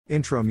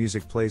Intro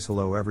music plays.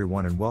 Hello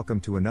everyone and welcome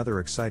to another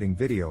exciting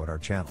video at our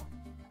channel.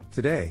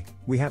 Today,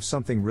 we have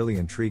something really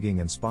intriguing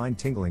and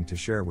spine-tingling to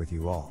share with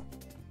you all.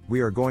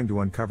 We are going to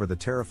uncover the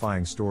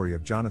terrifying story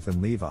of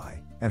Jonathan Levi,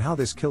 and how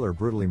this killer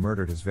brutally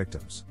murdered his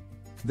victims.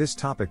 This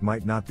topic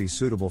might not be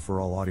suitable for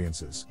all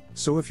audiences,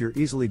 so if you're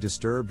easily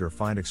disturbed or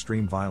find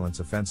extreme violence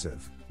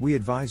offensive, we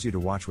advise you to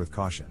watch with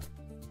caution.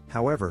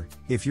 However,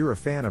 if you're a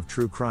fan of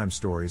true crime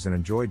stories and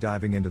enjoy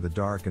diving into the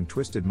dark and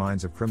twisted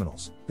minds of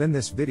criminals, then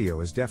this video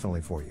is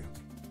definitely for you.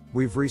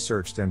 We've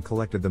researched and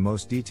collected the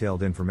most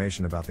detailed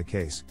information about the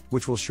case,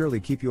 which will surely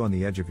keep you on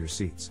the edge of your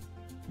seats.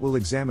 We'll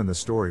examine the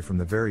story from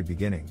the very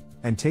beginning,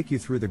 and take you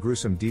through the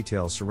gruesome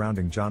details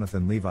surrounding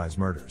Jonathan Levi's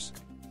murders.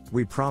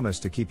 We promise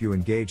to keep you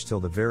engaged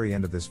till the very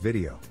end of this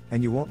video,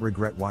 and you won't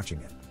regret watching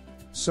it.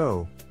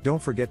 So,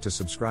 don't forget to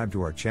subscribe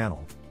to our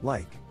channel,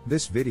 like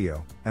this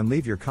video, and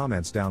leave your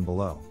comments down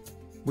below.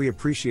 We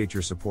appreciate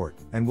your support,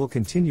 and we'll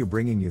continue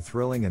bringing you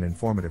thrilling and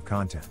informative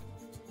content.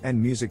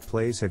 And music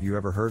plays. Have you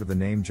ever heard of the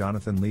name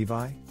Jonathan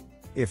Levi?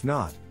 If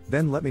not,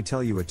 then let me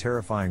tell you a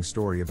terrifying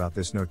story about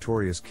this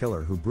notorious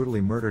killer who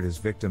brutally murdered his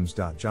victims.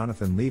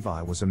 Jonathan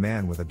Levi was a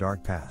man with a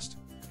dark past.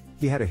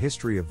 He had a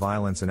history of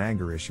violence and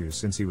anger issues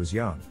since he was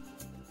young.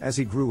 As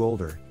he grew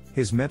older,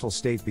 his mental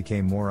state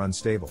became more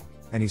unstable,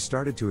 and he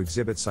started to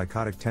exhibit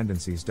psychotic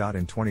tendencies.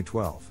 In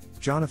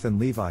 2012, Jonathan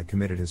Levi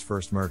committed his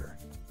first murder.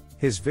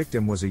 His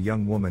victim was a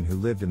young woman who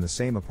lived in the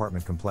same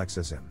apartment complex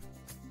as him.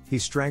 He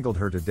strangled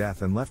her to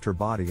death and left her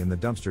body in the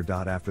dumpster.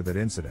 After that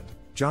incident,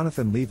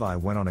 Jonathan Levi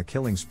went on a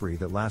killing spree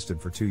that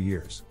lasted for 2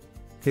 years.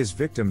 His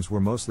victims were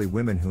mostly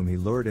women whom he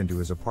lured into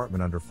his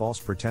apartment under false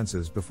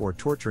pretenses before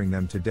torturing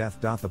them to death.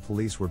 The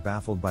police were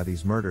baffled by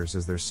these murders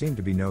as there seemed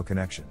to be no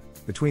connection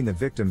between the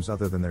victims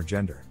other than their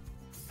gender.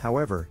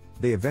 However,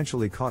 they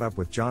eventually caught up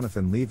with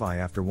Jonathan Levi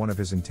after one of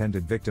his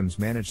intended victims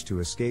managed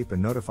to escape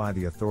and notify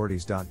the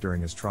authorities.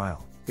 During his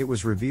trial, it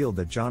was revealed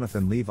that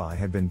Jonathan Levi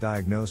had been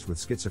diagnosed with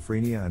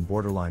schizophrenia and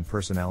borderline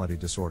personality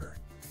disorder.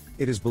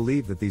 It is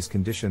believed that these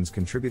conditions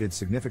contributed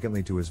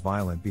significantly to his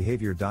violent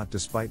behavior.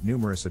 Despite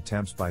numerous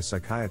attempts by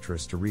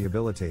psychiatrists to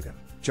rehabilitate him,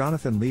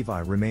 Jonathan Levi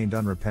remained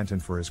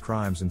unrepentant for his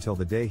crimes until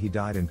the day he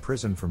died in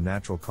prison from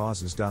natural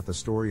causes. The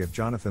story of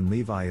Jonathan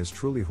Levi is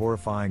truly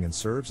horrifying and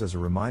serves as a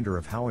reminder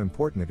of how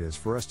important it is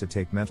for us to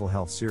take mental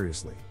health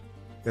seriously.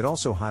 It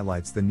also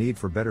highlights the need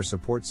for better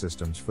support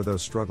systems for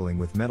those struggling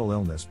with mental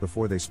illness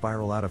before they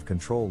spiral out of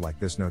control like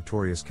this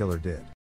notorious killer did.